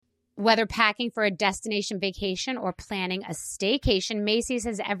Whether packing for a destination vacation or planning a staycation, Macy's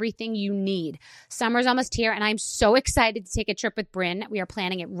has everything you need. Summer's almost here, and I'm so excited to take a trip with Bryn. We are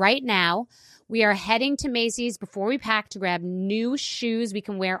planning it right now. We are heading to Macy's before we pack to grab new shoes we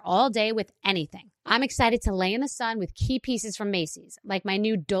can wear all day with anything. I'm excited to lay in the sun with key pieces from Macy's, like my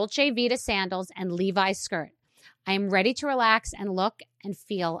new Dolce Vita sandals and Levi's skirt. I am ready to relax and look and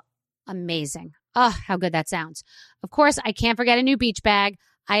feel amazing. Oh, how good that sounds. Of course, I can't forget a new beach bag.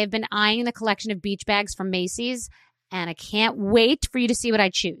 I have been eyeing the collection of beach bags from Macy's, and I can't wait for you to see what I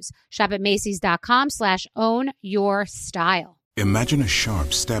choose. Shop at Macys.com/ownyourstyle. Imagine a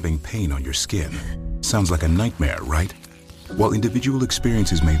sharp, stabbing pain on your skin. Sounds like a nightmare, right? While individual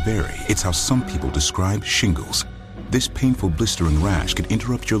experiences may vary, it's how some people describe shingles. This painful, blistering rash could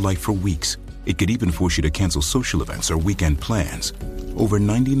interrupt your life for weeks. It could even force you to cancel social events or weekend plans. Over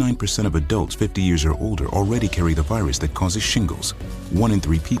 99% of adults 50 years or older already carry the virus that causes shingles. 1 in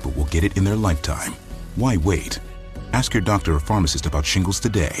 3 people will get it in their lifetime. Why wait? Ask your doctor or pharmacist about shingles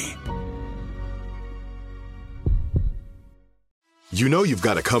today. You know you've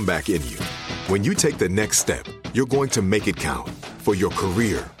got a comeback in you. When you take the next step, you're going to make it count. For your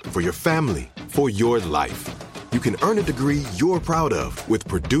career, for your family, for your life. You can earn a degree you're proud of with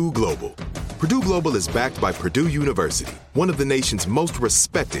Purdue Global. Purdue Global is backed by Purdue University, one of the nation's most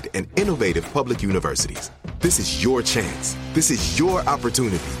respected and innovative public universities. This is your chance. This is your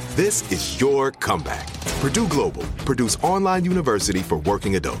opportunity. This is your comeback. Purdue Global, Purdue's online university for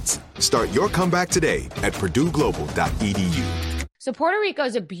working adults. Start your comeback today at purdueglobal.edu. So Puerto Rico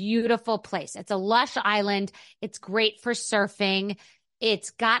is a beautiful place. It's a lush island. It's great for surfing. It's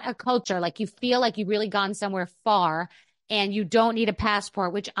got a culture. Like you feel like you've really gone somewhere far and you don't need a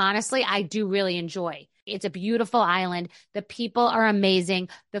passport, which honestly, I do really enjoy. It's a beautiful island. The people are amazing.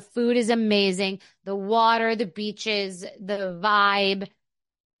 The food is amazing. The water, the beaches, the vibe.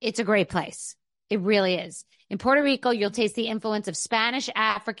 It's a great place. It really is. In Puerto Rico, you'll taste the influence of Spanish,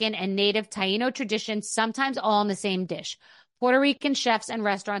 African, and native Taino traditions, sometimes all in the same dish. Puerto Rican chefs and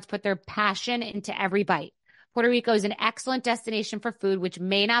restaurants put their passion into every bite. Puerto Rico is an excellent destination for food, which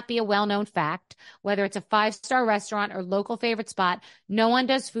may not be a well-known fact. Whether it's a 5-star restaurant or local favorite spot, no one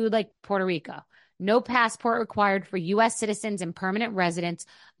does food like Puerto Rico. No passport required for U.S. citizens and permanent residents.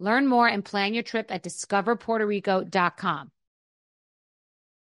 Learn more and plan your trip at discoverpuertorico.com.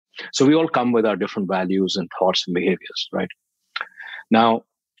 So we all come with our different values and thoughts and behaviors, right? Now,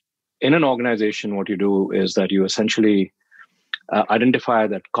 in an organization, what you do is that you essentially identify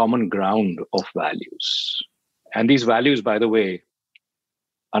that common ground of values. And these values, by the way,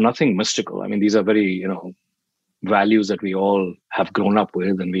 are nothing mystical. I mean, these are very, values that we all have grown up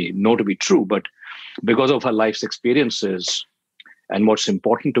with and we know to be true. But because of our life's experiences and what's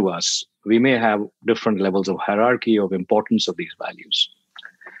important to us, we may have different levels of hierarchy of importance of these values.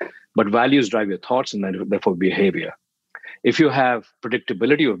 But values drive your thoughts and therefore behavior. If you have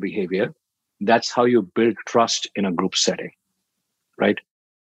predictability of behavior, that's how you build trust in a group setting, right?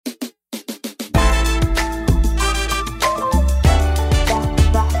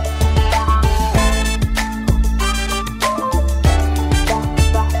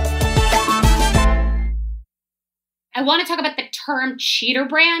 I want to talk about the term cheater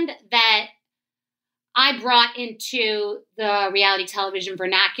brand that I brought into the reality television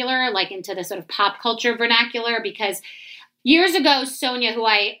vernacular, like into the sort of pop culture vernacular, because years ago, Sonia, who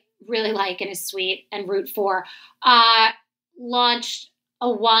I really like and is sweet and root for, launched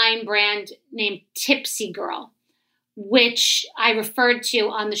a wine brand named Tipsy Girl, which I referred to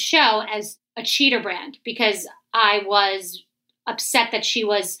on the show as a cheater brand because I was upset that she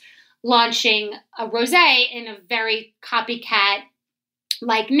was launching a rosé in a very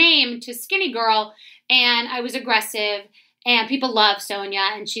copycat-like name to Skinny Girl, and I was aggressive, and people love Sonia,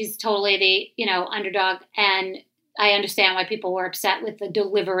 and she's totally the, underdog, and I understand why people were upset with the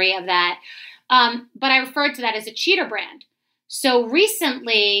delivery of that. But I referred to that as a cheater brand. So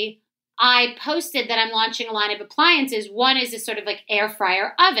recently, I posted that I'm launching a line of appliances. One is a sort of like air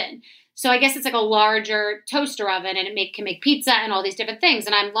fryer oven. So I guess it's like a larger toaster oven and it can make pizza and all these different things.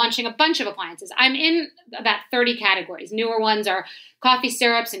 And I'm launching a bunch of appliances. I'm in about 30 categories. Newer ones are coffee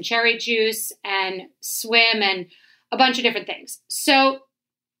syrups and cherry juice and swim and a bunch of different things. So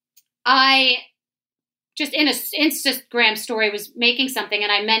I just in an Instagram story was making something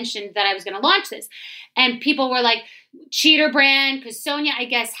and I mentioned that I was going to launch this. And people were like, cheater brand, because Sonia, I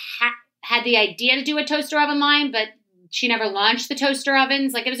guess, had the idea to do a toaster oven line, but she never launched the toaster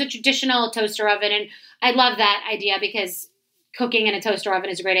ovens. Like it was a traditional toaster oven. And I love that idea because cooking in a toaster oven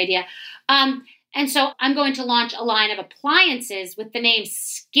is a great idea. And so I'm going to launch a line of appliances with the name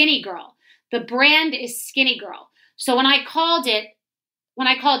Skinny Girl. The brand is Skinny Girl. So when I when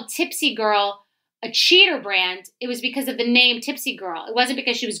I called Tipsy Girl a cheater brand, it was because of the name Tipsy Girl. It wasn't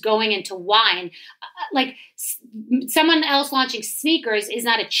because she was going into wine. Like someone else launching sneakers is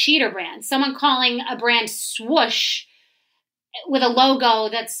not a cheater brand. Someone calling a brand Swoosh with a logo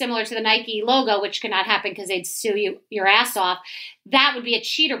that's similar to the Nike logo, which cannot happen because they'd sue you your ass off, that would be a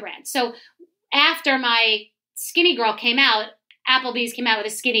cheater brand. So after my Skinny Girl came out, Applebee's came out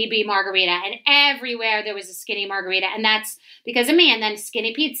with a Skinny Bee margarita, and everywhere there was a Skinny margarita, and that's because of me. And then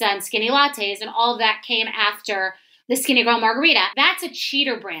Skinny Pizza and Skinny Lattes and all of that came after the Skinny Girl margarita. That's a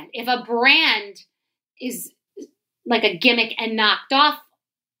cheater brand. If a brand is like a gimmick and knocked off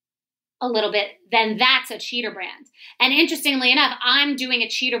a little bit, then that's a cheater brand. And interestingly enough, I'm doing a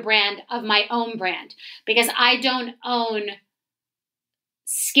cheater brand of my own brand because I don't own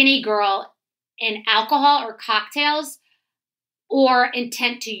Skinny Girl in alcohol or cocktails or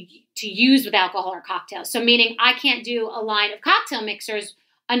intent to use with alcohol or cocktails. So meaning I can't do a line of cocktail mixers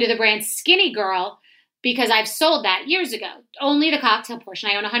under the brand Skinny Girl because I've sold that years ago. Only the cocktail portion.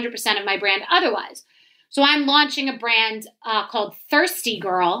 I own 100% of my brand otherwise. So I'm launching a brand called Thirsty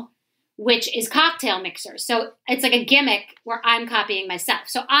Girl, which is cocktail mixers. So it's like a gimmick where I'm copying myself.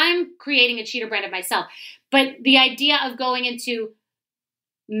 So I'm creating a cheater brand of myself. But the idea of going into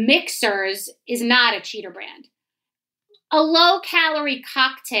mixers is not a cheater brand. A low-calorie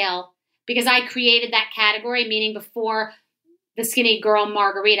cocktail, because I created that category, meaning before the Skinny Girl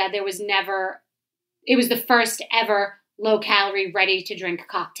margarita, it was the first ever low-calorie, ready-to-drink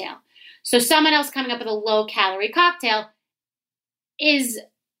cocktail. So someone else coming up with a low-calorie cocktail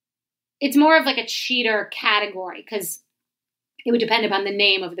it's more of like a cheater category because it would depend upon the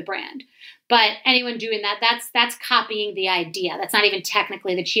name of the brand. But anyone doing that's copying the idea. That's not even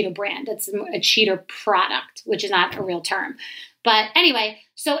technically the cheater brand. That's a cheater product, which is not a real term. But anyway,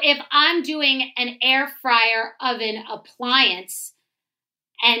 so if I'm doing an air fryer oven appliance,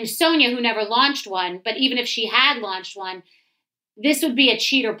 and Sonia, who never launched one, but even if she had launched one, this would be a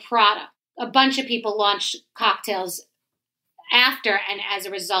cheater product. A bunch of people launched cocktails after and as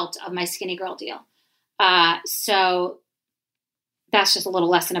a result of my Skinny Girl deal. So that's just a little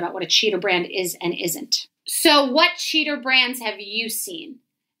lesson about what a cheater brand is and isn't. So what cheater brands have you seen?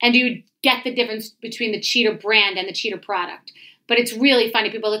 And do you get the difference between the cheater brand and the cheater product? But it's really funny.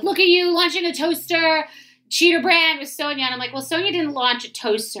 People are like, look at you launching a toaster, cheater brand with Sonia. And I'm like, well, Sonia didn't launch a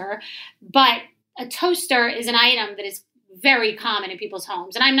toaster, but a toaster is an item that is very common in people's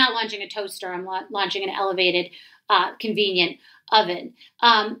homes. And I'm not launching a toaster. I'm launching an elevated, convenient oven.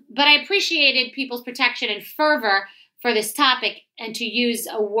 But I appreciated people's protection and fervor for this topic and to use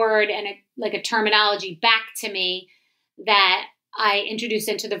a word and a terminology back to me that I introduced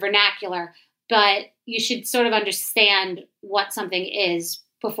into the vernacular. But you should sort of understand what something is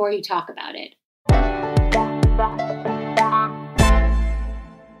before you talk about it.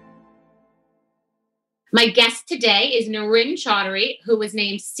 My guest today is Naren Chaudhary, who was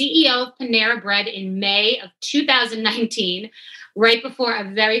named CEO of Panera Bread in May of 2019, right before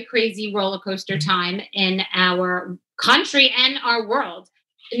a very crazy roller coaster time in our country and our world.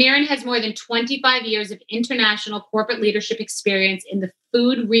 Naren has more than 25 years of international corporate leadership experience in the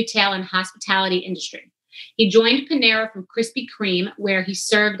food, retail, and hospitality industry. He joined Panera from Krispy Kreme, where he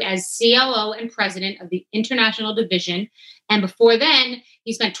served as COO and president of the international division. And before then,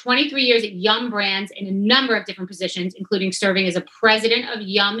 he spent 23 years at Yum Brands in a number of different positions, including serving as a president of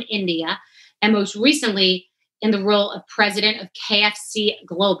Yum India, and most recently in the role of president of KFC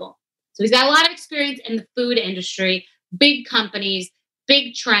Global. So he's got a lot of experience in the food industry, big companies,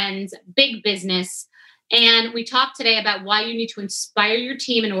 big trends, big business. And we talked today about why you need to inspire your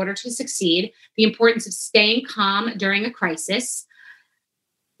team in order to succeed, the importance of staying calm during a crisis,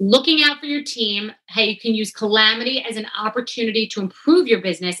 looking out for your team, how you can use calamity as an opportunity to improve your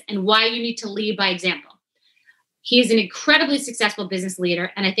business, and why you need to lead by example. He is an incredibly successful business leader,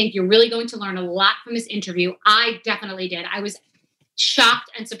 and I think you're really going to learn a lot from this interview. I definitely did. I was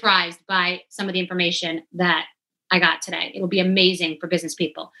shocked and surprised by some of the information that I got today. It'll be amazing for business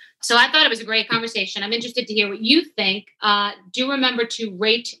people. So I thought it was a great conversation. I'm interested to hear what you think. Do remember to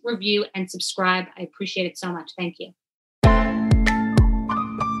rate, review, and subscribe. I appreciate it so much. Thank you.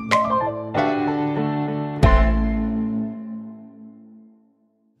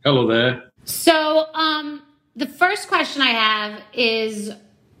 Hello there. So the first question I have is,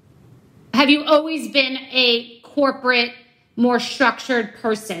 have you always been a corporate, more structured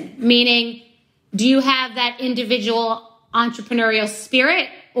person? Meaning, do you have that individual entrepreneurial spirit,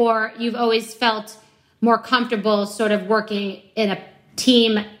 or you've always felt more comfortable sort of working in a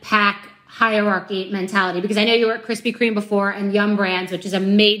team pack hierarchy mentality? Because I know you were at Krispy Kreme before and Yum Brands, which is a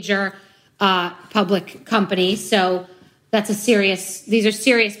major public company. So these are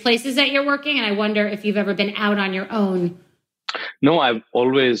serious places that you're working. And I wonder if you've ever been out on your own. No, I've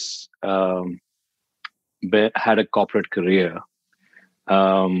always had a corporate career.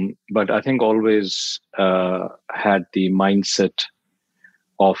 But I think always had the mindset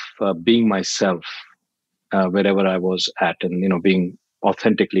of being myself wherever I was at, and being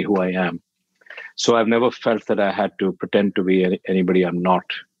authentically who I am. So I've never felt that I had to pretend to be anybody I'm not.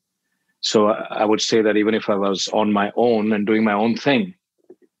 So I would say that even if I was on my own and doing my own thing,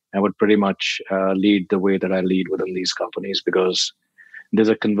 I would pretty much lead the way that I lead within these companies, because there's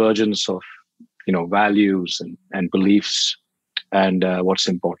a convergence of values and beliefs and what's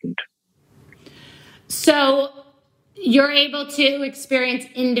important. So you're able to experience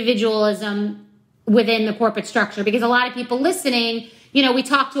individualism within the corporate structure, because a lot of people listening, we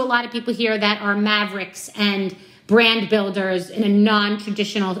talk to a lot of people here that are mavericks and brand builders in a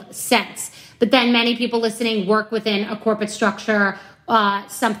non-traditional sense. But then many people listening work within a corporate structure,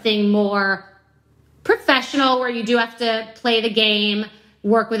 something more professional, where you do have to play the game,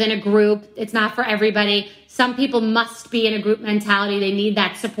 work within a group. It's not for everybody. Some people must be in a group mentality. They need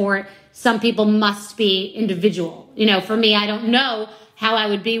that support. Some people must be individual. For me, I don't know how I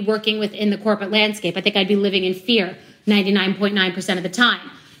would be working within the corporate landscape. I think I'd be living in fear 99.9% of the time.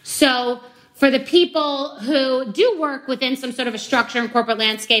 So for the people who do work within some sort of a structure and corporate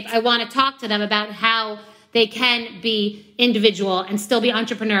landscape, I want to talk to them about how they can be individual and still be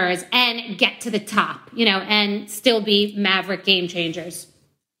entrepreneurs and get to the top, and still be maverick game changers.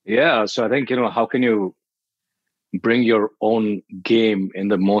 Yeah. So I think, how can you bring your own game in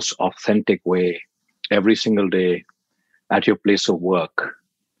the most authentic way every single day at your place of work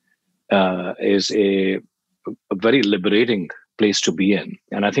is a very liberating place to be in.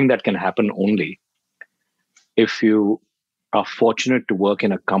 And I think that can happen only if you are fortunate to work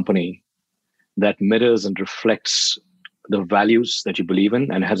in a company that mirrors and reflects the values that you believe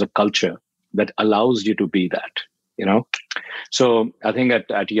in and has a culture that allows you to be that, So I think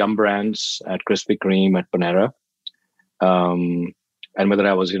at Yum Brands, at Krispy Kreme, at Panera, and whether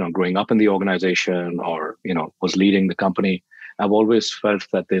I was, growing up in the organization or, was leading the company, I've always felt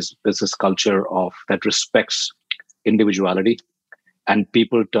that there's this culture that respects individuality and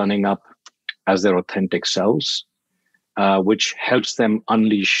people turning up as their authentic selves, which helps them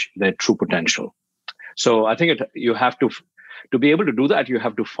unleash their true potential. So I think you have to be able to do that, you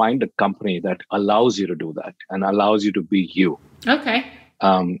have to find a company that allows you to do that and allows you to be you. Okay.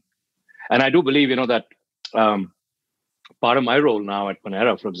 And I do believe, that part of my role now at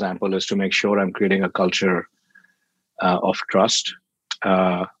Panera, for example, is to make sure I'm creating a culture of trust.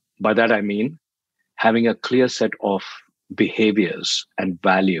 By that, I mean having a clear set of behaviors and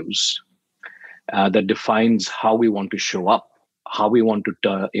values that defines how we want to show up, how we want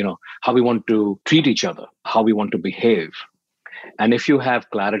to, how we want to treat each other, how we want to behave. And if you have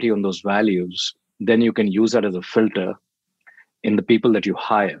clarity on those values, then you can use that as a filter in the people that you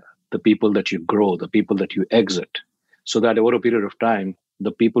hire, the people that you grow, the people that you exit, so that over a period of time,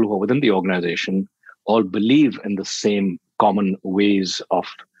 the people who are within the organization all believe in the same common ways of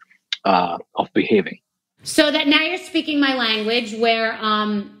behaving. So that now you're speaking my language, where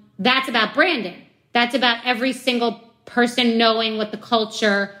that's about branding. That's about every single person knowing what the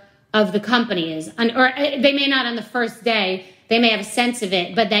culture of the company is. Or they may not on the first day, they may have a sense of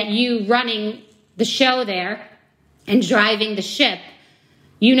it, but that you running the show there and driving the ship,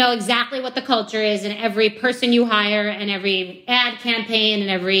 you know exactly what the culture is, and every person you hire and every ad campaign and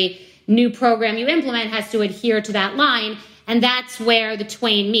every new program you implement has to adhere to that line. And that's where the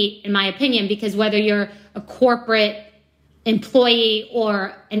twain meet, in my opinion, because whether you're a corporate employee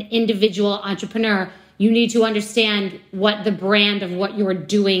or an individual entrepreneur, you need to understand what the brand of what you're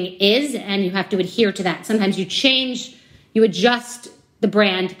doing is, and you have to adhere to that. Sometimes you adjust the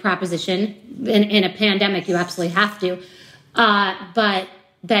brand proposition. In a pandemic, you absolutely have to. But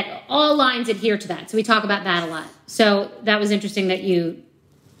that all lines adhere to that. So we talk about that a lot. So that was interesting that you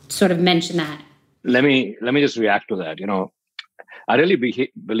sort of mentioned that. Let me just react to that. I really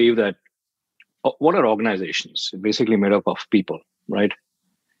believe that what are organizations? Basically made up of people, right?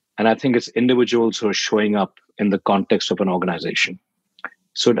 And I think it's individuals who are showing up in the context of an organization.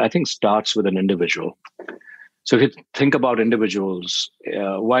 So I think starts with an individual. So if you think about individuals,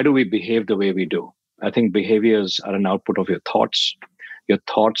 why do we behave the way we do? I think behaviors are an output of your thoughts. Your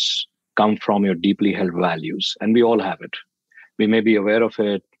thoughts come from your deeply held values, and we all have it. We may be aware of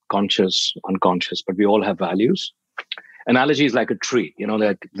it, conscious, unconscious, but we all have values. Analogy is like a tree,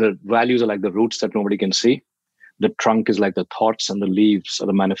 that the values are like the roots that nobody can see. The trunk is like the thoughts, and the leaves are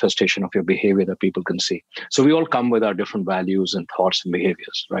the manifestation of your behavior that people can see. So we all come with our different values and thoughts and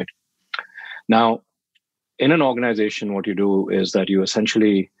behaviors, right? Now, in an organization, what you do is that you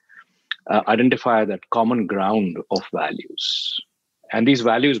essentially identify that common ground of values. And these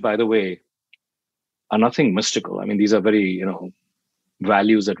values, by the way, are nothing mystical. I mean, these are very,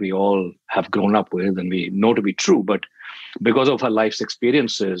 values that we all have grown up with and we know to be true. But because of our life's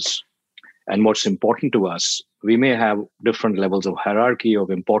experiences and what's important to us, we may have different levels of hierarchy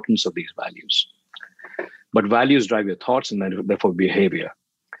of importance of these values. But values drive your thoughts and then therefore behavior.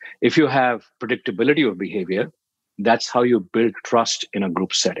 If you have predictability of behavior, that's how you build trust in a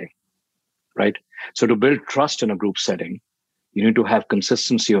group setting, right? So to build trust in a group setting, you need to have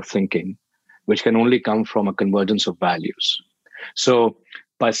consistency of thinking, which can only come from a convergence of values. So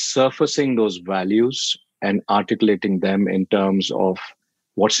by surfacing those values and articulating them in terms of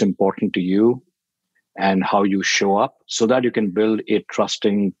what's important to you and how you show up so that you can build a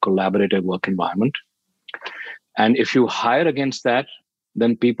trusting, collaborative work environment. And if you hire against that,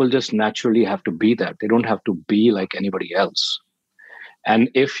 then people just naturally have to be that. They don't have to be like anybody else. And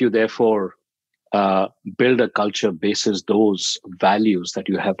if you therefore build a culture bases those values that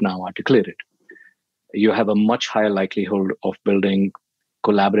you have now articulated, you have a much higher likelihood of building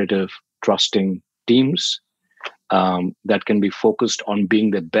collaborative, trusting teams that can be focused on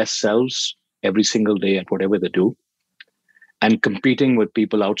being their best selves every single day at whatever they do, and competing with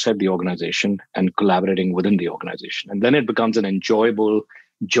people outside the organization and collaborating within the organization. And then it becomes an enjoyable,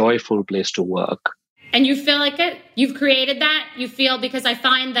 joyful place to work. And you feel like it? You've created that? You feel, because I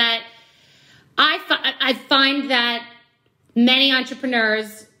find that many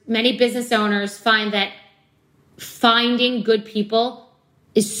entrepreneurs, many business owners find that finding good people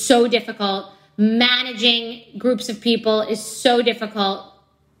is so difficult. Managing groups of people is so difficult.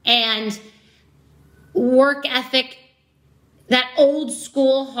 And work ethic, that old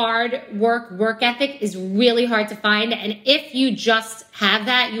school hard work ethic is really hard to find. And if you just have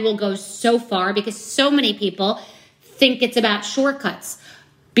that, you will go so far, because so many people think it's about shortcuts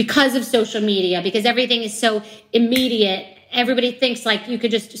because of social media, because everything is so immediate. Everybody thinks like you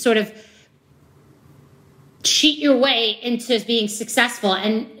could just sort of cheat your way into being successful.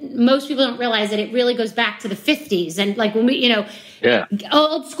 And most people don't realize that it really goes back to the 50s. And like when we,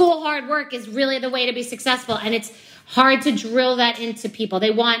 old school hard work is really the way to be successful. And it's hard to drill that into people. They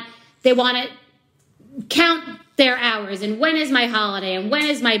want to count their hours and when is my holiday and when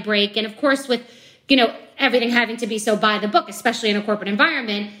is my break. And of course, with, everything having to be so by the book, especially in a corporate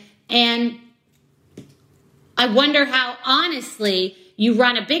environment. And I wonder how honestly you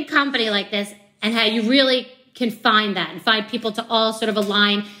run a big company like this and how you really can find that and find people to all sort of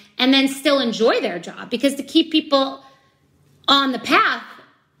align and then still enjoy their job. Because to keep people on the path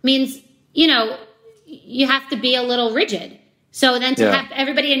means, you have to be a little rigid. So then to have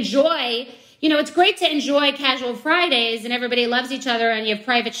everybody enjoy, it's great to enjoy casual Fridays and everybody loves each other and you have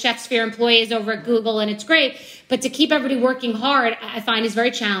private chefs for your employees over at Google and it's great. But to keep everybody working hard, I find is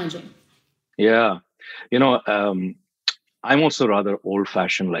very challenging. Yeah. I'm also rather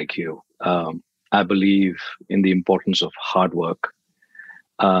old-fashioned like you. I believe in the importance of hard work,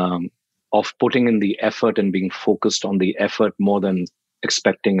 of putting in the effort and being focused on the effort more than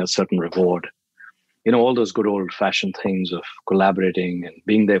expecting a certain reward. All those good old-fashioned things of collaborating and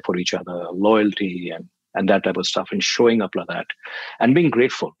being there for each other, loyalty and that type of stuff, and showing up like that. And being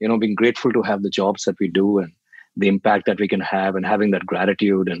grateful, being grateful to have the jobs that we do and the impact that we can have, and having that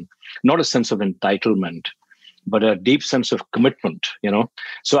gratitude and not a sense of entitlement, but a deep sense of commitment,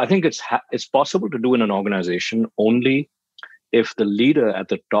 So I think it's possible to do in an organization only if the leader at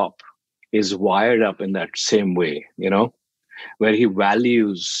the top is wired up in that same way, where he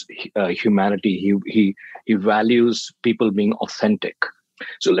values humanity, he values people being authentic.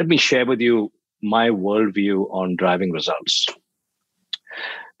 So let me share with you my worldview on driving results.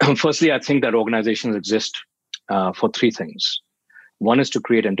 Firstly, I think that organizations exist for three things. One is to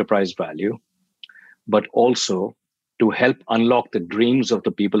create enterprise value, but also to help unlock the dreams of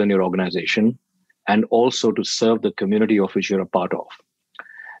the people in your organization, and also to serve the community of which you're a part of.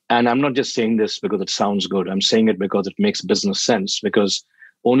 And I'm not just saying this because it sounds good. I'm saying it because it makes business sense, because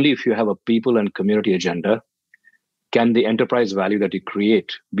only if you have a people and community agenda can the enterprise value that you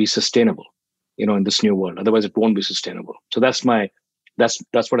create be sustainable, in this new world. Otherwise, it won't be sustainable. So that's what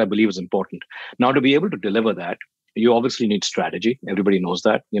I believe is important. Now, to be able to deliver that, you obviously need strategy. Everybody knows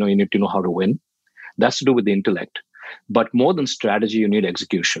that. You need to know how to win. That's to do with the intellect. But more than strategy, you need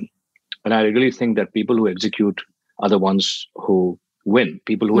execution. And I really think that people who execute are the ones who win,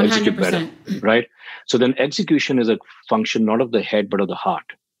 people who 100%. Execute better, right? So then execution is a function not of the head, but of the heart,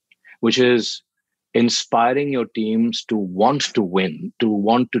 which is inspiring your teams to want to win, to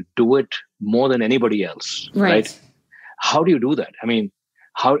want to do it more than anybody else, right? How do you do that?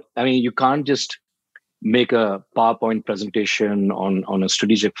 You can't just make a PowerPoint presentation on a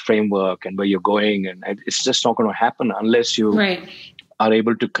strategic framework and where you're going. And it's just not going to happen unless you Right. are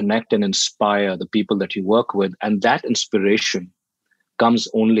able to connect and inspire the people that you work with. And that inspiration comes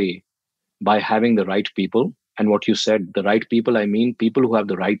only by having the right people. And what you said, the right people, I mean people who have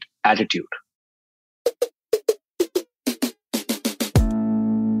the right attitude.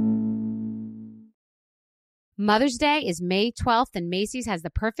 Mother's Day is May 12th, and Macy's has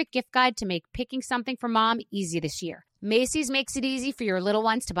the perfect gift guide to make picking something for mom easy this year. Macy's makes it easy for your little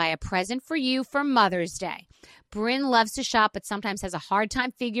ones to buy a present for you for Mother's Day. Bryn loves to shop, but sometimes has a hard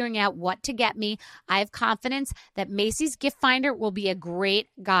time figuring out what to get me. I have confidence that Macy's Gift Finder will be a great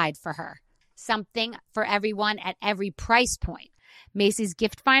guide for her. Something for everyone at every price point. Macy's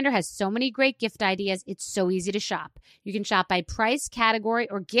Gift Finder has so many great gift ideas, it's so easy to shop. You can shop by price, category,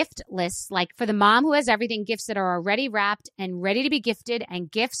 or gift lists, like for the mom who has everything, gifts that are already wrapped and ready to be gifted, and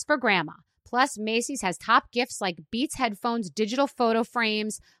gifts for grandma. Plus, Macy's has top gifts like Beats headphones, digital photo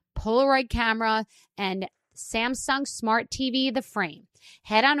frames, Polaroid camera, and Samsung Smart TV, the frame.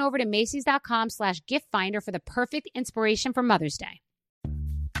 Head on over to Macys.com/gift finder for the perfect inspiration for Mother's Day.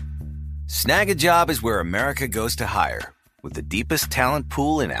 Snag a Job is where America goes to hire, with the deepest talent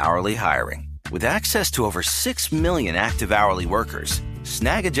pool in hourly hiring. With access to over 6 million active hourly workers,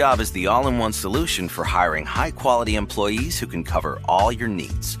 Snag a Job is the all-in-one solution for hiring high-quality employees who can cover all your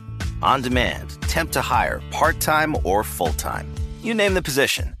needs. On demand, temp to hire, part-time or full-time. You name the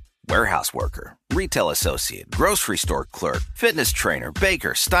position. Warehouse worker, retail associate, grocery store clerk, fitness trainer,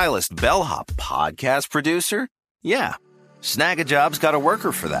 baker, stylist, bellhop, podcast producer. Yeah, Snag a Job's got a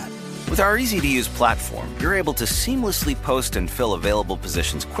worker for that. With our easy-to-use platform, you're able to seamlessly post and fill available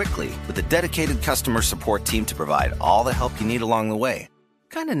positions quickly with a dedicated customer support team to provide all the help you need along the way.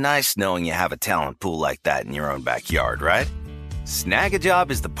 Kind of nice knowing you have a talent pool like that in your own backyard, right? Snag a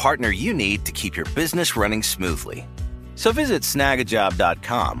Job is the partner you need to keep your business running smoothly. So visit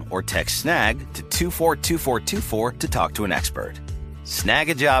snagajob.com or text snag to 242424 to talk to an expert.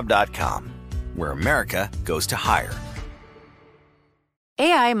 Snagajob.com, where America goes to hire.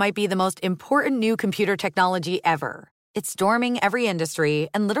 AI might be the most important new computer technology ever. It's storming every industry,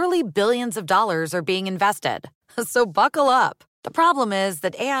 and literally billions of dollars are being invested. So buckle up. The problem is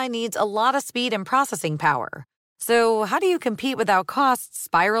that AI needs a lot of speed and processing power. So how do you compete without costs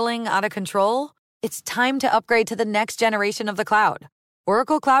spiraling out of control? It's time to upgrade to the next generation of the cloud.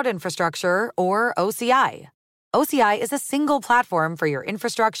 Oracle Cloud Infrastructure, or OCI. OCI is a single platform for your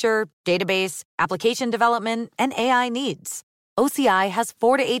infrastructure, database, application development, and AI needs. OCI has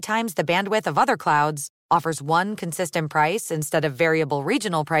 4 to 8 times the bandwidth of other clouds, offers one consistent price instead of variable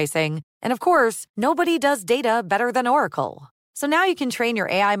regional pricing, and of course, nobody does data better than Oracle. So now you can train your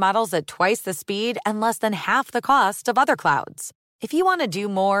AI models at twice the speed and less than half the cost of other clouds. If you want to do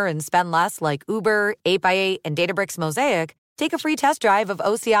more and spend less like Uber, 8x8, and Databricks Mosaic, take a free test drive of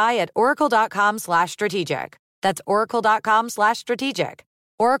OCI at oracle.com/strategic. That's oracle.com/strategic.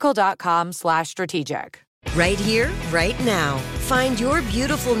 oracle.com/strategic. Right here, right now. Find your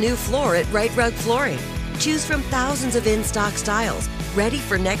beautiful new floor at Right Rug Flooring. Choose from thousands of in-stock styles, ready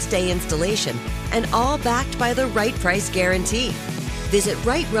for next day installation, and all backed by the right price guarantee. Visit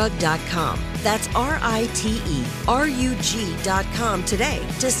rightrug.com. That's RITERUG.com today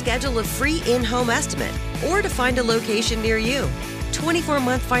to schedule a free in-home estimate or to find a location near you.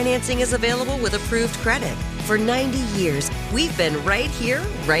 24-month financing is available with approved credit. For 90 years, we've been right here,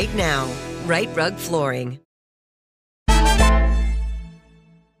 right now. Right Rug Flooring.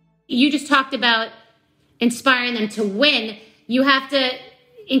 You just talked about inspiring them to win. You have to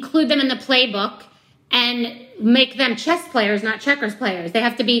include them in the playbook and make them chess players, not checkers players. They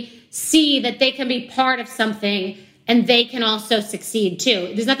have to see that they can be part of something and they can also succeed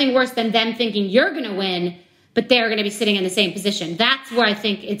too. There's nothing worse than them thinking you're going to win, but they're going to be sitting in the same position. That's where I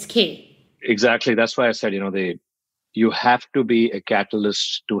think it's key. Exactly. That's why I said, you have to be a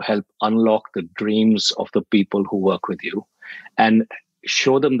catalyst to help unlock the dreams of the people who work with you and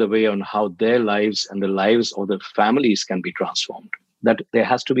show them the way on how their lives and the lives of their families can be transformed. That there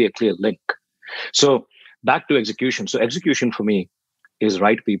has to be a clear link. So back to execution. So execution for me is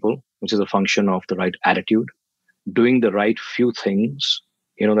right people, which is a function of the right attitude, doing the right few things,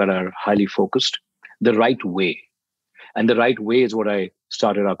 that are highly focused, the right way. And the right way is what I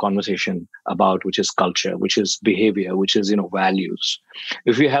started our conversation about, which is culture, which is behavior, which is, values.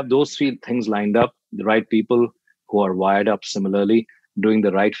 If we have those 3 things lined up, the right people who are wired up similarly, doing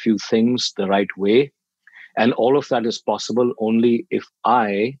the right few things the right way, and all of that is possible only if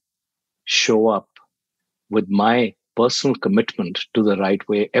I show up with my personal commitment to the right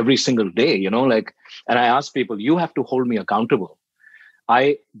way every single day, and I ask people, you have to hold me accountable.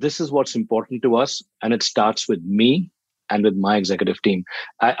 this is what's important to us, and it starts with me and with my executive team.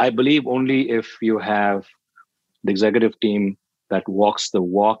 I believe only if you have the executive team that walks the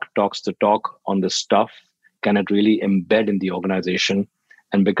walk, talks the talk on this stuff, can it really embed in the organization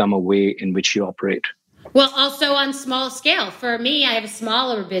and become a way in which you operate. Well, also on small scale. For me, I have a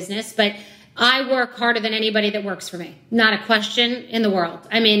smaller business, but I work harder than anybody that works for me. Not a question in the world.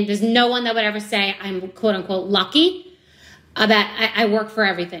 I mean, there's no one that would ever say I'm quote unquote lucky that I work for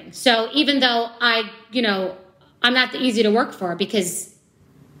everything. So even though I'm not easy to work for because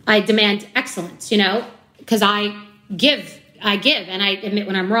I demand excellence, because I give and I admit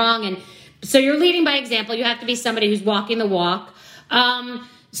when I'm wrong. And so you're leading by example. You have to be somebody who's walking the walk.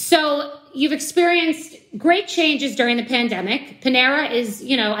 So you've experienced great changes during the pandemic. Panera is,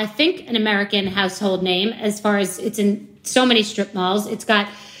 I think an American household name as far as it's in so many strip malls. It's got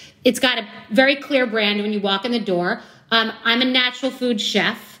a very clear brand when you walk in the door. I'm a natural food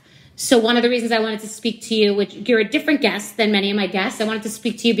chef. So one of the reasons I wanted to speak to you, which you're a different guest than many of my guests, I wanted to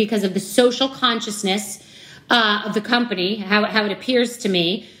speak to you because of the social consciousness of the company, how it appears to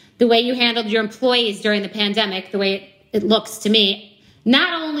me, the way you handled your employees during the pandemic, the way it looks to me,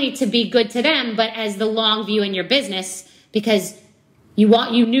 not only to be good to them, but as the long view in your business, because you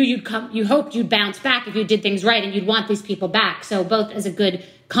knew you hoped you'd bounce back if you did things right, and you'd want these people back. So both as a good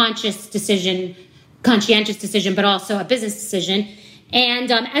conscientious decision, but also a business decision.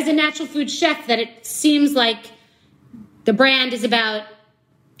 And as a natural food chef, that it seems like the brand is about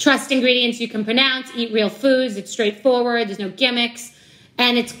trust ingredients you can pronounce, eat real foods, it's straightforward, there's no gimmicks,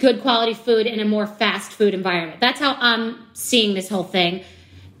 and it's good quality food in a more fast food environment. That's how I'm seeing this whole thing.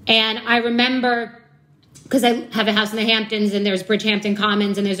 And I remember, because I have a house in the Hamptons, and there's Bridgehampton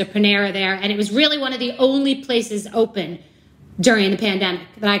Commons, and there's a Panera there, and it was really one of the only places open during the pandemic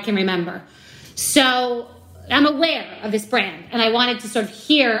that I can remember. So I'm aware of this brand, and I wanted to sort of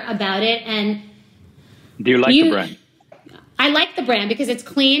hear about it. And do you like the brand? I like the brand because it's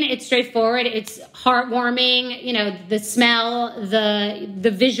clean, it's straightforward, it's heartwarming. The smell,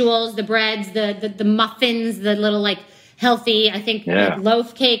 the visuals, the breads, the muffins, the little like healthy, I think like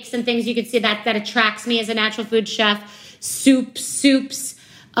loaf cakes and things. You can see that attracts me as a natural food chef. Soups,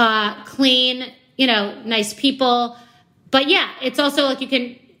 clean, nice people. But yeah, it's also like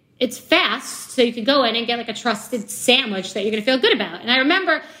it's fast, so you can go in and get like a trusted sandwich that you're going to feel good about. And I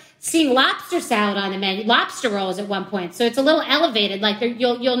remember seeing lobster salad on the menu, lobster rolls at one point. So it's a little elevated, like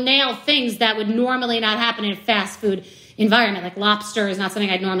you'll nail things that would normally not happen in a fast food environment. Like lobster is not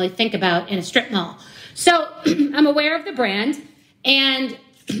something I'd normally think about in a strip mall. So I'm aware of the brand, and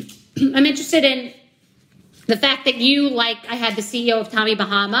I'm interested in the fact that I had the CEO of Tommy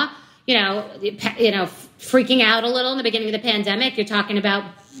Bahama, freaking out a little in the beginning of the pandemic. You're talking about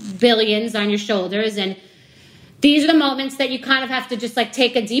billions on your shoulders, and these are the moments that you kind of have to just like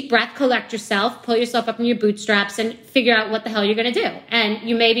take a deep breath, collect yourself, pull yourself up in your bootstraps, and figure out what the hell you're going to do. And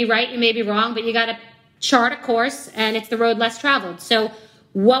you may be right, you may be wrong, but you got to chart a course, and it's the road less traveled. So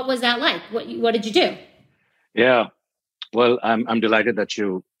what was that like? What did you do? Yeah, well, I'm delighted that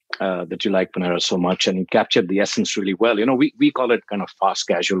you like Panera so much, and you captured the essence really well. We call it kind of fast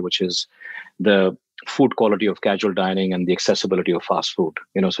casual, which is the food quality of casual dining and the accessibility of fast food.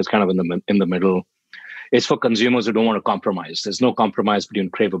 So it's kind of in the middle. It's for consumers who don't want to compromise. There's no compromise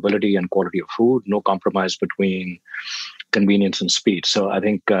between craveability and quality of food, no compromise between convenience and speed. So I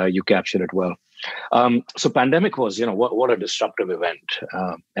think you captured it well. So pandemic was, what a disruptive event.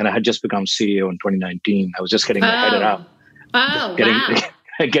 And I had just become CEO in 2019. I was just getting my head around.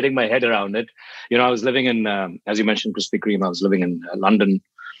 Getting my head around it. I was living in, as you mentioned, Krispy Kreme. I was living in London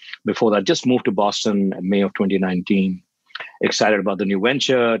before that. Just moved to Boston in May of 2019. Excited about the new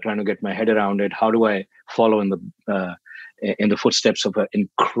venture, trying to get my head around it. How do I follow in the footsteps of an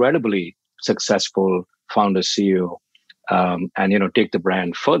incredibly successful founder CEO, and take the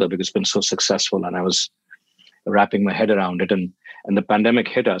brand further because it's been so successful? And I was wrapping my head around it, and the pandemic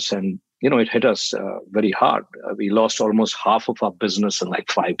hit us, and it hit us very hard. We lost almost half of our business in like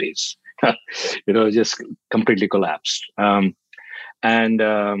 5 days. Just completely collapsed.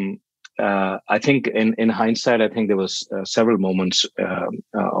 I think in hindsight, I think there was several moments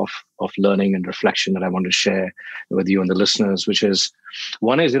of learning and reflection that I want to share with you and the listeners, which is,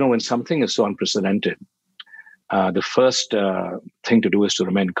 one is, when something is so unprecedented, the first thing to do is to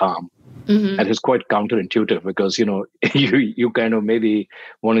remain calm. Mm-hmm. And it's quite counterintuitive because, you kind of maybe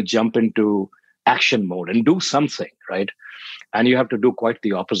want to jump into action mode and do something, right? And you have to do quite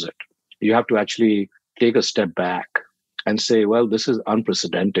the opposite. You have to actually take a step back and say, well, this is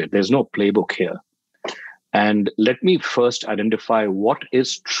unprecedented. There's no playbook here. And let me first identify what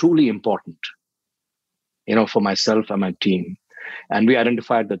is truly important, for myself and my team. And we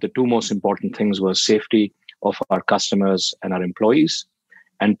identified that the two most important things were safety of our customers and our employees,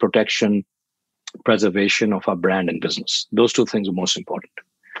 and preservation of our brand and business. Those two things are most important.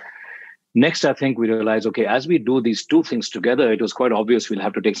 Next, I think we realized, okay, as we do these two things together, it was quite obvious we'll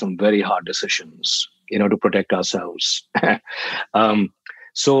have to take some very hard decisions, to protect ourselves.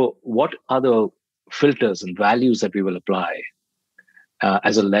 So what are the filters and values that we will apply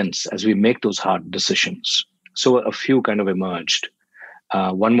as a lens as we make those hard decisions? So a few kind of emerged.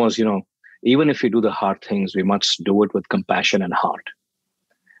 One was, even if we do the hard things, we must do it with compassion and heart,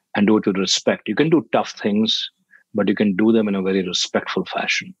 and do it with respect. You can do tough things, but you can do them in a very respectful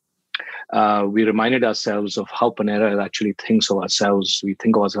fashion. We reminded ourselves of how Panera actually thinks of ourselves. We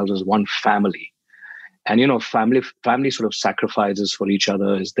think of ourselves as one family. And, family sort of sacrifices for each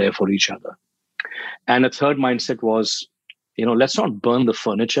other, is there for each other. And a third mindset was, let's not burn the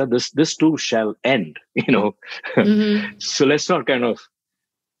furniture. This too shall end, Mm-hmm. So let's not kind of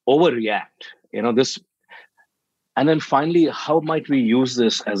overreact, this. And then finally, how might we use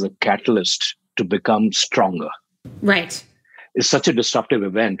this as a catalyst to become stronger? Right. It's such a disruptive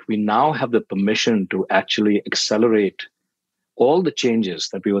event. We now have the permission to actually accelerate all the changes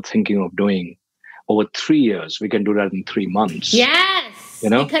that we were thinking of doing over 3 years. We can do that in 3 months. Yes.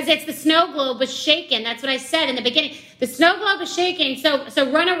 Because it's the snow globe was shaking. That's what I said in the beginning. The snow globe is shaking.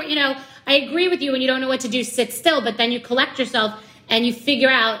 So run over, I agree with you when you don't know what to do, sit still, but then you collect yourself and you figure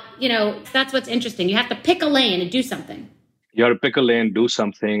out, that's what's interesting. You have to pick a lane and do something. You have to pick a lane, do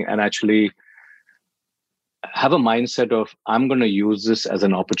something, and actually have a mindset of, I'm going to use this as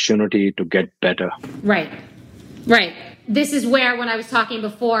an opportunity to get better. Right. This is where, when I was talking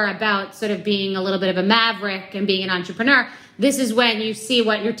before about sort of being a little bit of a maverick and being an entrepreneur, this is when you see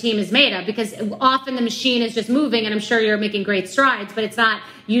what your team is made of, because often the machine is just moving, and I'm sure you're making great strides, but it's not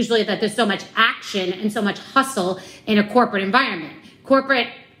usually that there's so much action and so much hustle in a corporate environment.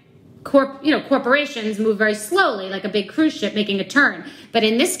 Corporations move very slowly, like a big cruise ship making a turn. But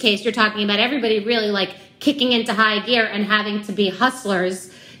in this case, you're talking about everybody really like kicking into high gear and having to be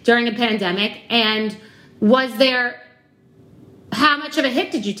hustlers during a pandemic. And how much of a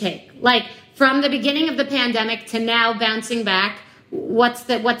hit did you take? Like from the beginning of the pandemic to now bouncing back, what's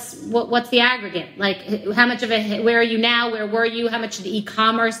the aggregate? Like how much of a hit, where are you now? Where were you? How much did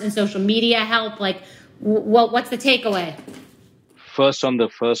e-commerce and social media help? Like what's the takeaway? First, on the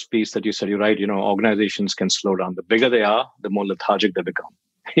first piece that you said, you're right, organizations can slow down. The bigger they are, the more lethargic they become,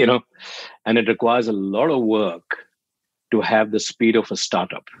 and it requires a lot of work to have the speed of a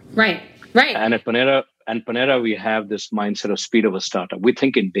startup. Right. And at Panera, we have this mindset of speed of a startup. We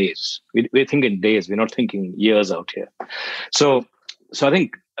think in days. We think in days. We're not thinking years out here. So I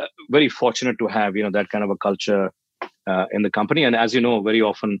think very fortunate to have, that kind of a culture in the company. And as you know, very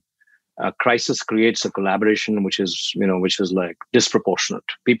often, crisis creates a collaboration which is like disproportionate.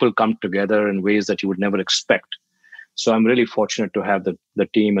 People come together in ways that you would never expect. So I'm really fortunate to have the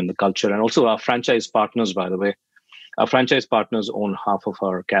team and the culture, and also our franchise partners, by the way. Our franchise partners own half of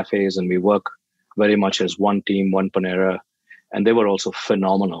our cafes, and we work very much as one team, one Panera, and they were also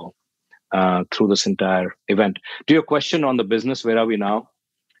phenomenal through this entire event. To your question on the business, where are we now?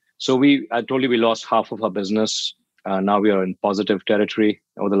 So I told you we lost half of our business. Now we are in positive territory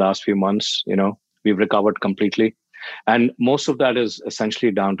over the last few months. We've recovered completely. And most of that is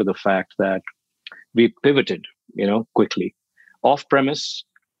essentially down to the fact that we pivoted, quickly. Off-premise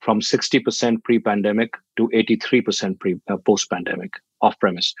from 60% pre-pandemic to 83% post-pandemic.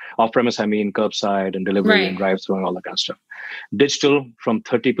 Off-premise. Off-premise, I mean curbside and delivery and drive-thru and all that kind of stuff. Digital from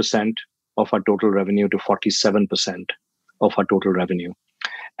 30% of our total revenue to 47% of our total revenue.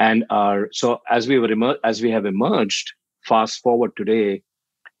 And as we have emerged, fast forward today,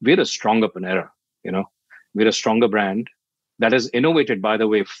 we're a stronger Panera. We're a stronger brand that is innovated, by the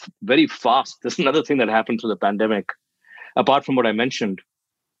way, very fast. This is another thing that happened through the pandemic. Apart from what I mentioned,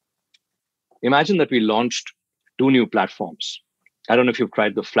 imagine that we launched 2 new platforms. I don't know if you've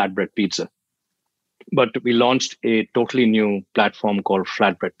tried the flatbread pizza, but we launched a totally new platform called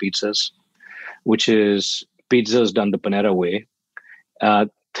Flatbread Pizzas, which is pizzas done the Panera way.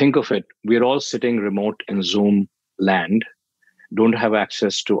 Think of it, we're all sitting remote in Zoom land, don't have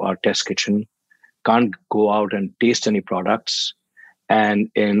access to our test kitchen, can't go out and taste any products. And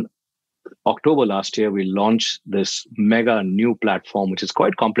in October last year, we launched this mega new platform, which is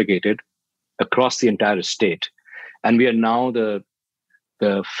quite complicated, across the entire state. And we are now the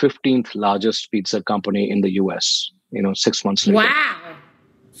 15th largest pizza company in the US, 6 months later. Wow.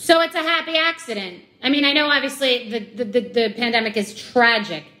 So it's a happy accident. I mean, I know obviously the pandemic is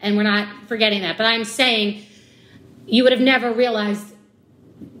tragic and we're not forgetting that, but I'm saying you would have never realized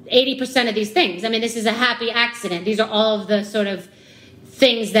 80% of these things. I mean, this is a happy accident. These are all of the sort of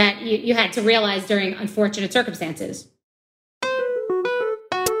things that you had to realize during unfortunate circumstances.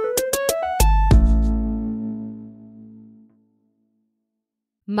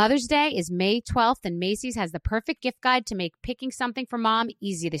 Mother's Day is May 12th, and Macy's has the perfect gift guide to make picking something for mom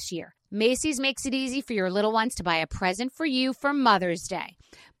easy this year. Macy's makes it easy for your little ones to buy a present for you for Mother's Day.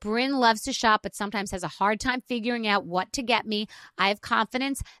 Bryn loves to shop, but sometimes has a hard time figuring out what to get me. I have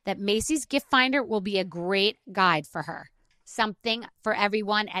confidence that Macy's Gift Finder will be a great guide for her. Something for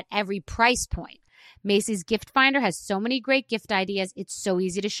everyone at every price point. Macy's Gift Finder has so many great gift ideas, it's so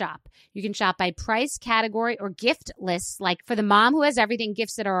easy to shop. You can shop by price, category, or gift lists, like for the mom who has everything,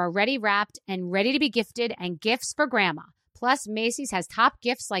 gifts that are already wrapped and ready to be gifted, and gifts for grandma. Plus, Macy's has top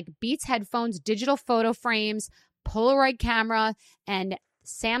gifts like Beats headphones, digital photo frames, Polaroid camera, and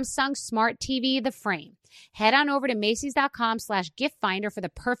Samsung Smart TV, the frame. Head on over to Macys.com/gift finder for the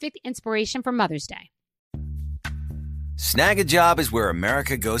perfect inspiration for Mother's Day. Snag a Job is where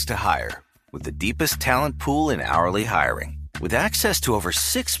America goes to hire, with the deepest talent pool in hourly hiring. With access to over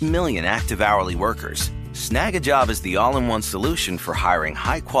 6 million active hourly workers, Snag a Job is the all-in-one solution for hiring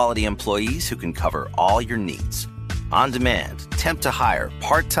high-quality employees who can cover all your needs. On demand, temp to hire,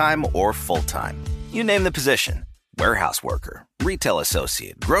 part-time or full-time. You name the position. Warehouse worker, retail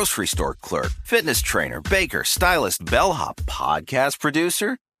associate, grocery store clerk, fitness trainer, baker, stylist, bellhop, podcast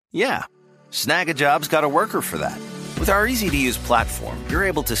producer. Yeah, Snag a Job's got a worker for that. With our easy-to-use platform, you're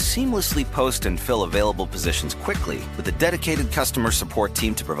able to seamlessly post and fill available positions quickly with a dedicated customer support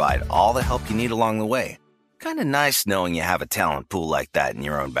team to provide all the help you need along the way. Kind of nice knowing you have a talent pool like that in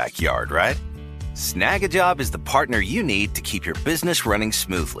your own backyard, right? Snag a Job is the partner you need to keep your business running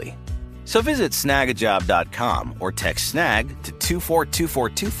smoothly. So visit snagajob.com or text SNAG to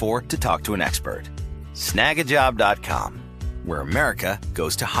 242424 to talk to an expert. Snagajob.com, where America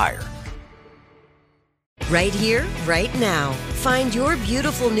goes to hire. Right here, right now. Find your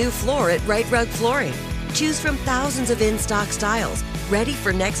beautiful new floor at Right Rug Flooring. Choose from thousands of in-stock styles, ready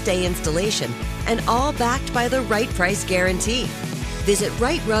for next day installation, and all backed by the right price guarantee. Visit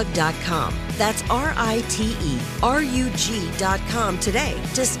rightrug.com. That's RITERUG.com today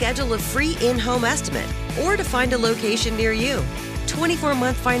to schedule a free in-home estimate or to find a location near you.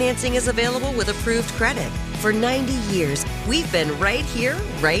 24-month financing is available with approved credit. For 90 years, we've been right here,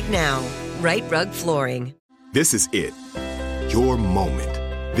 right now. Right Rug Flooring. This is it. Your moment.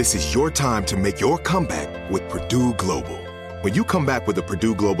 This is your time to make your comeback with Purdue Global. When you come back with a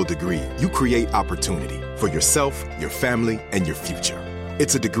Purdue Global degree, you create opportunity for yourself, your family, and your future.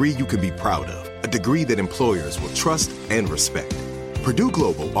 It's a degree you can be proud of, a degree that employers will trust and respect. Purdue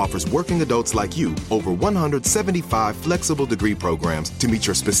Global offers working adults like you over 175 flexible degree programs to meet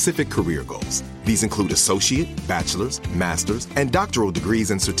your specific career goals. These include associate, bachelor's, master's, and doctoral degrees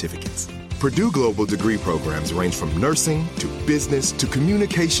and certificates. Purdue Global degree programs range from nursing to business to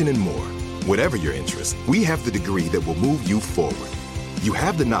communication and more. Whatever your interest, we have the degree that will move you forward. You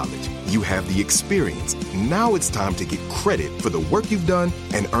have the knowledge, you have the experience. Now it's time to get credit for the work you've done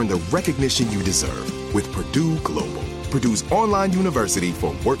and earn the recognition you deserve with Purdue Global, Purdue's online university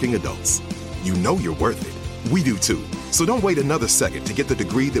for working adults. You know you're worth it. We do too. So don't wait another second to get the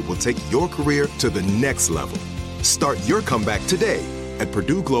degree that will take your career to the next level. Start your comeback today at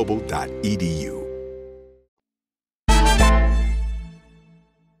purdueglobal.edu.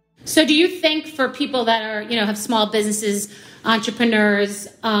 So do you think for people that are, have small businesses, entrepreneurs,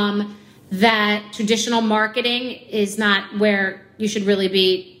 that traditional marketing is not where you should really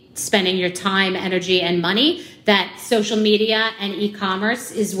be spending your time, energy, and money, that social media and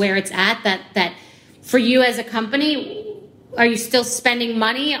e-commerce is where it's at, that for you as a company, are you still spending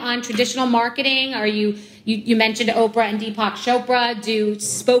money on traditional marketing? Are you mentioned Oprah and Deepak Chopra. Do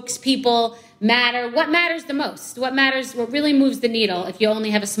spokespeople matter? What matters the most? What really moves the needle if you only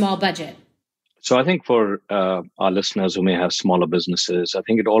have a small budget? So I think for our listeners who may have smaller businesses, I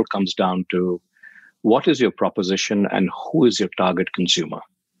think it all comes down to what is your proposition and who is your target consumer?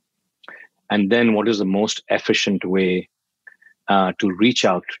 And then what is the most efficient way to reach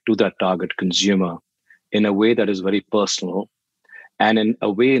out to that target consumer in a way that is very personal and in a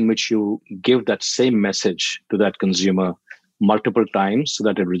way in which you give that same message to that consumer multiple times so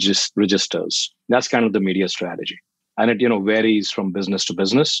that it registers. That's kind of the media strategy. And it varies from business to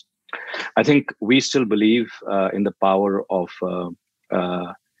business. I think we still believe in the power of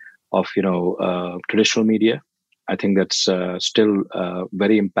traditional media. I think that's still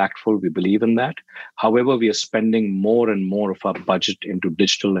very impactful. We believe in that. However, we are spending more and more of our budget into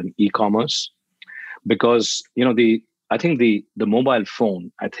digital and e-commerce because I think the mobile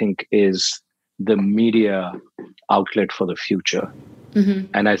phone, I think, is the media outlet for the future.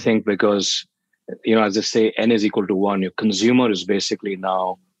 And I think because, as they say, N is equal to 1, your consumer is basically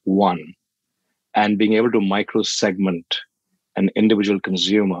now 1. And being able to micro segment an individual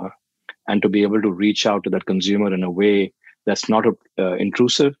consumer and to be able to reach out to that consumer in a way that's not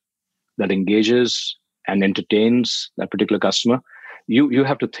intrusive, that engages and entertains that particular customer, you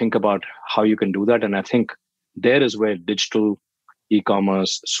have to think about how you can do that. And I think there is where digital,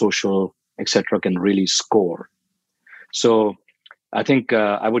 e-commerce, social, etc., can really score. So I think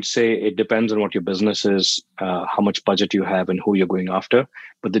I would say it depends on what your business is, how much budget you have, and who you're going after.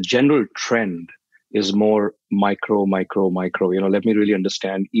 But the general trend is more micro. Let me really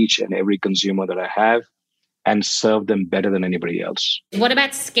understand each and every consumer that I have and serve them better than anybody else. What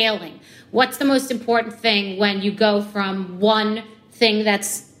about scaling? What's the most important thing when you go from one thing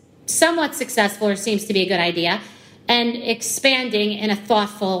that's somewhat successful or seems to be a good idea and expanding in a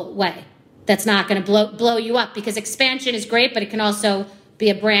thoughtful way that's not going to blow you up? Because expansion is great, but it can also be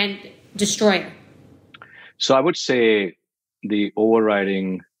a brand destroyer. So I would say the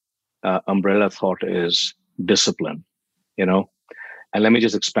overriding umbrella thought is discipline, and let me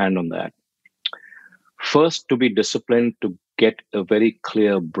just expand on that. First, to be disciplined, to get a very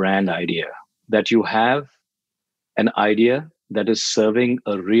clear brand idea, that you have an idea that is serving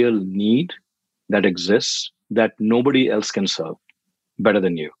a real need that exists that nobody else can serve better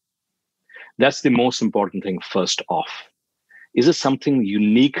than you. That's the most important thing first off. Is it something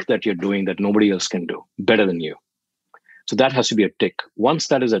unique that you're doing that nobody else can do better than you? So that has to be a tick. Once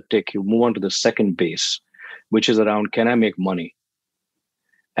that is a tick, you move on to the second base, which is around, can I make money?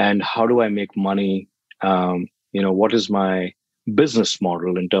 And how do I make money? What is my business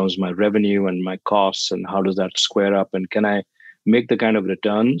model in terms of my revenue and my costs, and how does that square up? And can I make the kind of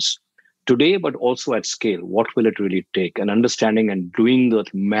returns today, but also at scale? What will it really take? And understanding and doing the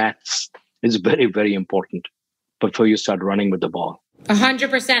maths is very, very important before you start running with the ball.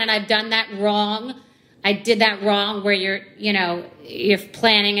 100%. And I've done that wrong. I did that wrong where you're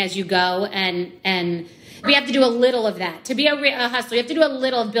planning as you go, and we have to do a little of that. To be a hustler, you have to do a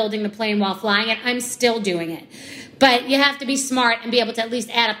little of building the plane while flying it. I'm still doing it. But you have to be smart and be able to at least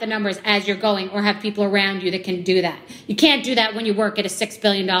add up the numbers as you're going, or have people around you that can do that. You can't do that when you work at a $6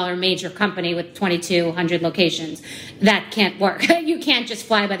 billion major company with 2,200 locations. That can't work. You can't just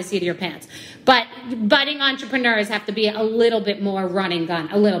fly by the seat of your pants. But budding entrepreneurs have to be a little bit more run and gun,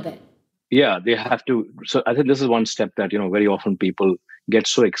 a little bit. Yeah, they have to. So I think this is one step that, very often people get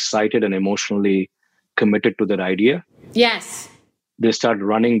so excited and emotionally committed to that idea. Yes. They start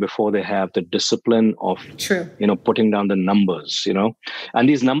running before they have the discipline of, putting down the numbers, And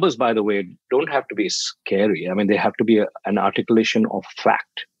these numbers, by the way, don't have to be scary. I mean, they have to be an articulation of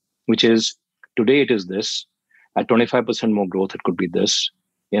fact, which is today it is this, at 25% more growth, it could be this,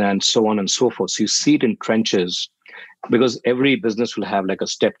 and so on and so forth. So you see it in trenches, because every business will have like a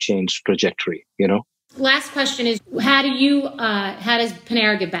step change trajectory, Last question is, how does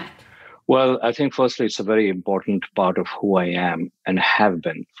Panera give back? Well, I think firstly, it's a very important part of who I am and have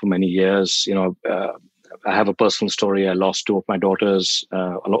been for many years. I have a personal story. I lost 2 of my daughters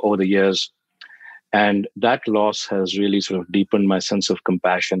over the years. And that loss has really sort of deepened my sense of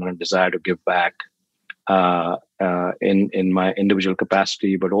compassion and a desire to give back in my individual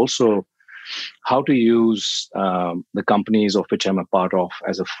capacity, but also how to use the companies of which I'm a part of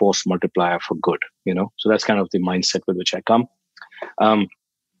as a force multiplier for good, So that's kind of the mindset with which I come.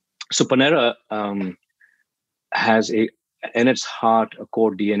 So Panera has in its heart, a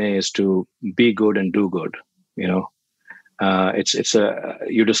core DNA is to be good and do good. You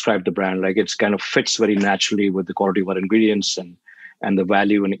described the brand, like it's kind of fits very naturally with the quality of our ingredients and the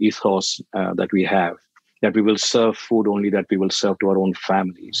value and ethos that we have, that we will serve food only that we will serve to our own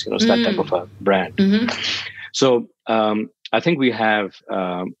families. It's that type of a brand. Mm-hmm. So I think we have,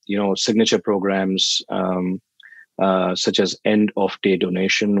 signature programs, such as end of day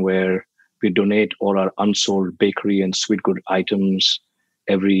donation, where we donate all our unsold bakery and sweet good items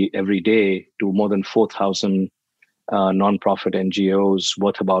every day to more than 4,000 nonprofit NGOs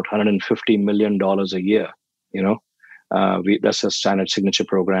worth about $150 million a year. That's a standard signature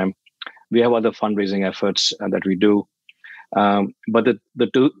program. We have other fundraising efforts that we do. But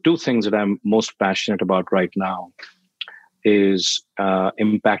the two things that I'm most passionate about right now is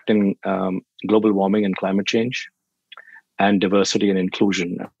impacting global warming and climate change, and diversity and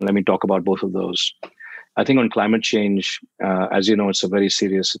inclusion. Let me talk about both of those. I think on climate change, as you know, it's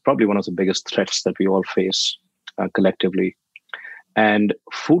probably one of the biggest threats that we all face collectively. And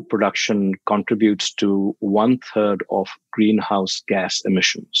food production contributes to 1/3 of greenhouse gas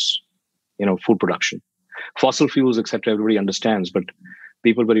emissions, food production. Fossil fuels, etc., everybody understands, but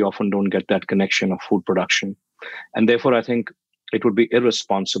people very often don't get that connection of food production. And therefore, I think it would be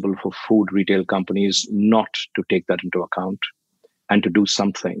irresponsible for food retail companies not to take that into account and to do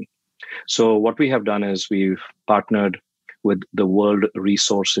something. So what we have done is we've partnered with the World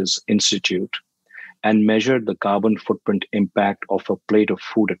Resources Institute and measured the carbon footprint impact of a plate of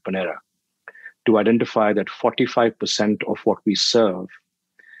food at Panera to identify that 45% of what we serve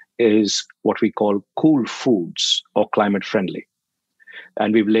is what we call cool foods or climate friendly.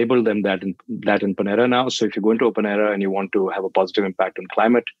 And we've labeled them that in Panera now. So if you go into a Panera and you want to have a positive impact on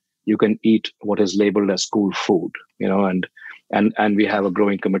climate, you can eat what is labeled as cool food, and we have a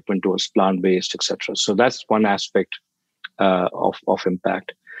growing commitment towards plant-based, etc. So that's one aspect of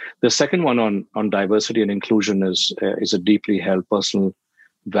impact. The second one on diversity and inclusion is a deeply held personal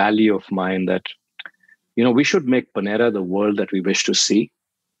value of mine that, we should make Panera the world that we wish to see,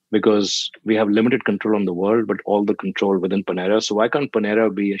 because we have limited control on the world, but all the control within Panera. So why can't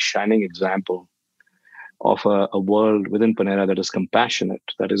Panera be a shining example of a world within Panera that is compassionate,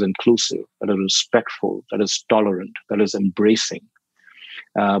 that is inclusive, that is respectful, that is tolerant, that is embracing,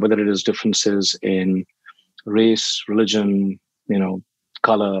 whether it is differences in race, religion,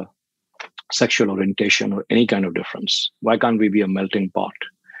 color, sexual orientation, or any kind of difference. Why can't we be a melting pot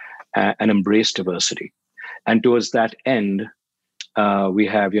and embrace diversity? And towards that end, we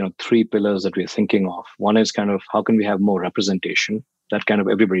have, 3 pillars that we're thinking of. One is kind of how can we have more representation? That kind of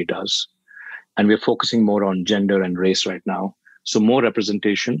everybody does. And we're focusing more on gender and race right now. So more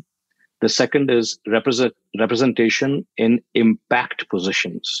representation. The second is representation in impact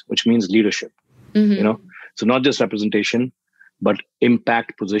positions, which means leadership. Mm-hmm. So not just representation, but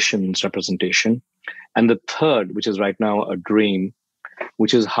impact positions representation. And the third, which is right now a dream,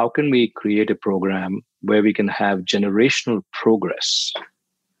 which is how can we create a program where we can have generational progress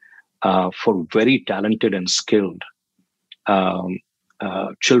for very talented and skilled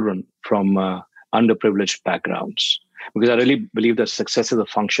children from underprivileged backgrounds. Because I really believe that success is a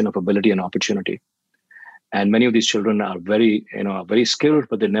function of ability and opportunity. And many of these children are very skilled,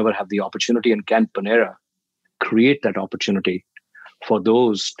 but they never have the opportunity. And can Panera create that opportunity for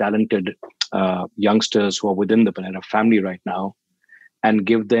those talented youngsters who are within the Panera family right now and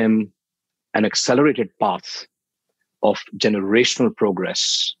give them an accelerated path of generational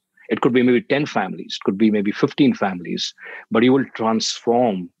progress? It could be maybe 10 families, it could be maybe 15 families, but you will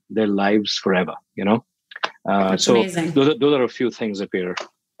transform their lives forever, so amazing. Those are a few things that we're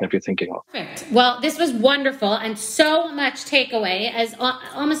thinking of. Perfect. Well, this was wonderful and so much takeaway,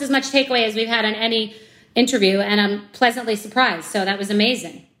 almost as much takeaway as we've had on any interview, and I'm pleasantly surprised. So that was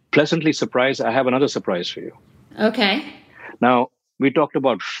amazing. Pleasantly surprised. I have another surprise for you. Okay. Now, we talked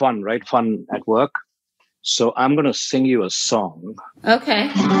about fun, right? Fun at work. So I'm going to sing you a song.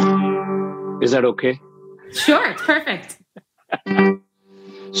 Okay. Is that okay? Sure. It's perfect.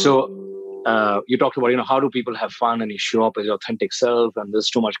 So you talked about, how do people have fun and you show up as your authentic self and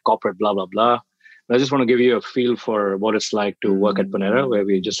there's too much corporate blah, blah, blah. I just want to give you a feel for what it's like to work at Panera, where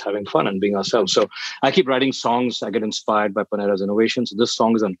we're just having fun and being ourselves. So I keep writing songs. I get inspired by Panera's innovations. So this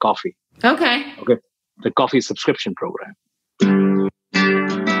song is on coffee. Okay. The coffee subscription program.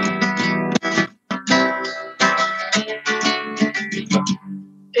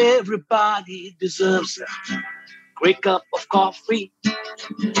 Everybody deserves a great cup of coffee.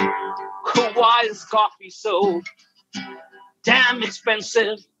 Why is coffee so damn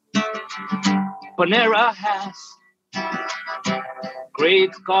expensive? Panera has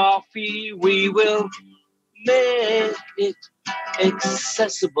great coffee. We will make it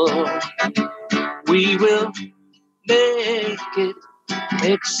accessible. We will make it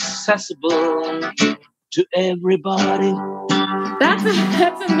accessible to everybody. That's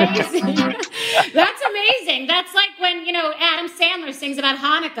amazing. That's amazing. That's like when, Adam Sandler sings about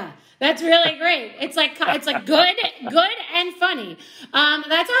Hanukkah. That's really great. It's like good and funny.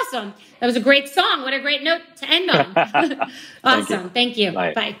 That's awesome. That was a great song. What a great note to end on. Awesome. Thank you.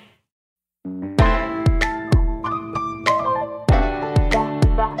 Bye. Bye.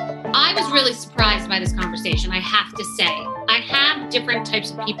 I was really surprised by this conversation, I have to say. I have different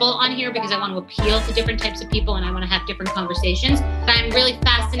types of people on here because I want to appeal to different types of people and I want to have different conversations. But I'm really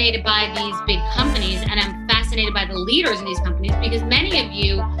fascinated by these big companies and I'm fascinated by the leaders in these companies because many of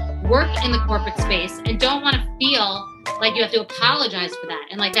you work in the corporate space and don't want to feel like you have to apologize for that.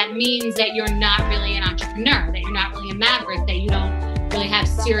 And like that means that you're not really an entrepreneur, that you're not really a maverick, that you don't really have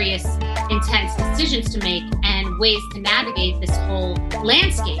serious, intense decisions to make and ways to navigate this whole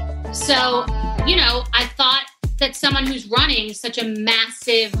landscape. So, I thought that someone who's running such a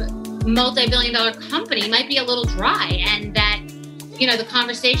massive multi-billion-dollar company might be a little dry and that, the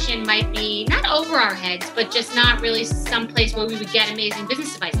conversation might be not over our heads, but just not really someplace where we would get amazing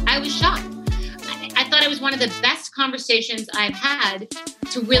business advice. I was shocked. I thought it was one of the best best conversations I've had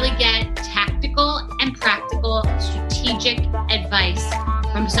to really get tactical and practical strategic advice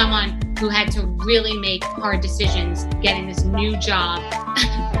from someone who had to really make hard decisions getting this new job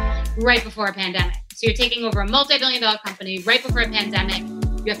right before a pandemic. So you're taking over a multi-billion-dollar company right before a pandemic.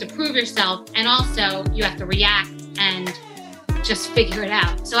 You have to prove yourself, and also you have to react and just figure it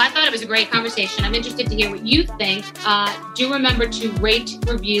out. So I thought it was a great conversation. I'm interested to hear what you think. Do remember to rate,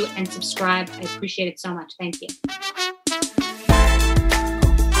 review, and subscribe. I appreciate it so much. Thank you.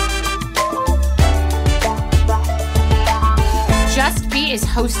 Just Be is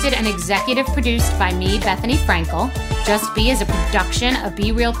hosted and executive produced by me, Bethany Frankel. Just Be is a production of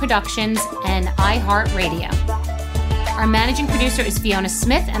Be Real Productions and iHeartRadio. Our managing producer is Fiona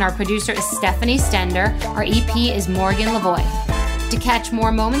Smith, and our producer is Stephanie Stender. Our EP is Morgan Lavoie. To catch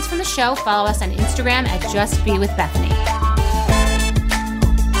more moments from the show, follow us on Instagram at Just Be with Bethany.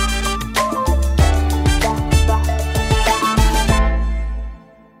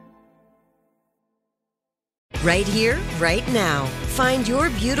 Right here, right now. Find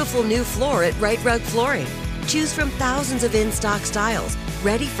your beautiful new floor at Right Rug Flooring. Choose from thousands of in-stock styles,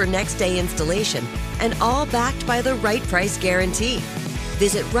 ready for next day installation, and all backed by the right price guarantee.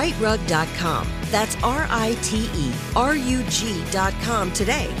 Visit rightrug.com. That's RITERUG.com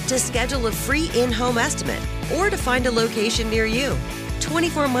today to schedule a free in-home estimate or to find a location near you.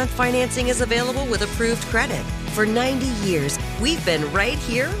 24-month financing is available with approved credit. For 90 years, we've been right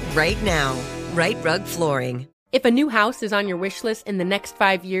here, right now. Right Rug Flooring. If a new house is on your wish list in the next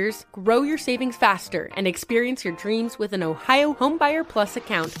 5 years, grow your savings faster and experience your dreams with an Ohio Homebuyer Plus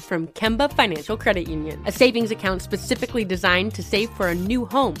account from Kemba Financial Credit Union. A savings account specifically designed to save for a new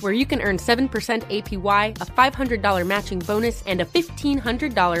home, where you can earn 7% APY, a $500 matching bonus, and a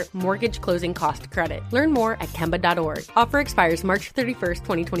 $1,500 mortgage closing cost credit. Learn more at Kemba.org. Offer expires March 31st,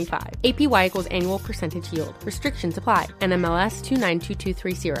 2025. APY equals annual percentage yield. Restrictions apply. NMLS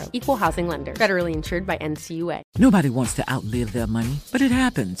 292230. Equal housing lender. Federally insured by NCUA. Nobody wants to outlive their money, but it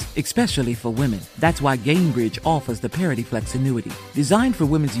happens, especially for women. That's why Gainbridge offers the Parity Flex annuity, designed for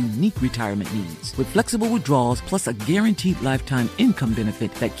women's unique retirement needs, with flexible withdrawals plus a guaranteed lifetime income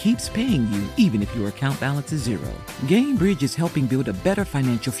benefit that keeps paying you even if your account balance is zero. Gainbridge is helping build a better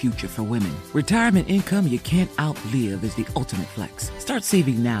financial future for women. Retirement income you can't outlive is the ultimate flex. Start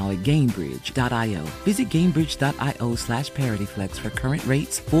saving now at Gainbridge.io. Visit Gainbridge.io/ParityFlex for current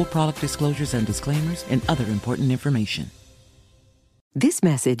rates, full product disclosures and disclaimers, and other important information. This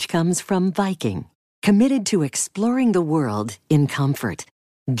message comes from Viking, committed to exploring the world in comfort.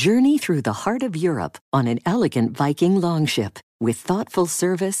 Journey through the heart of Europe on an elegant Viking longship with thoughtful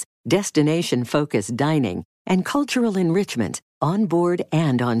service, destination-focused dining, and cultural enrichment on board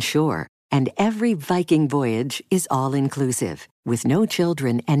and on shore. And every Viking voyage is all-inclusive, with no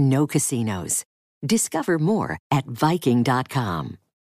children and no casinos. Discover more at Viking.com.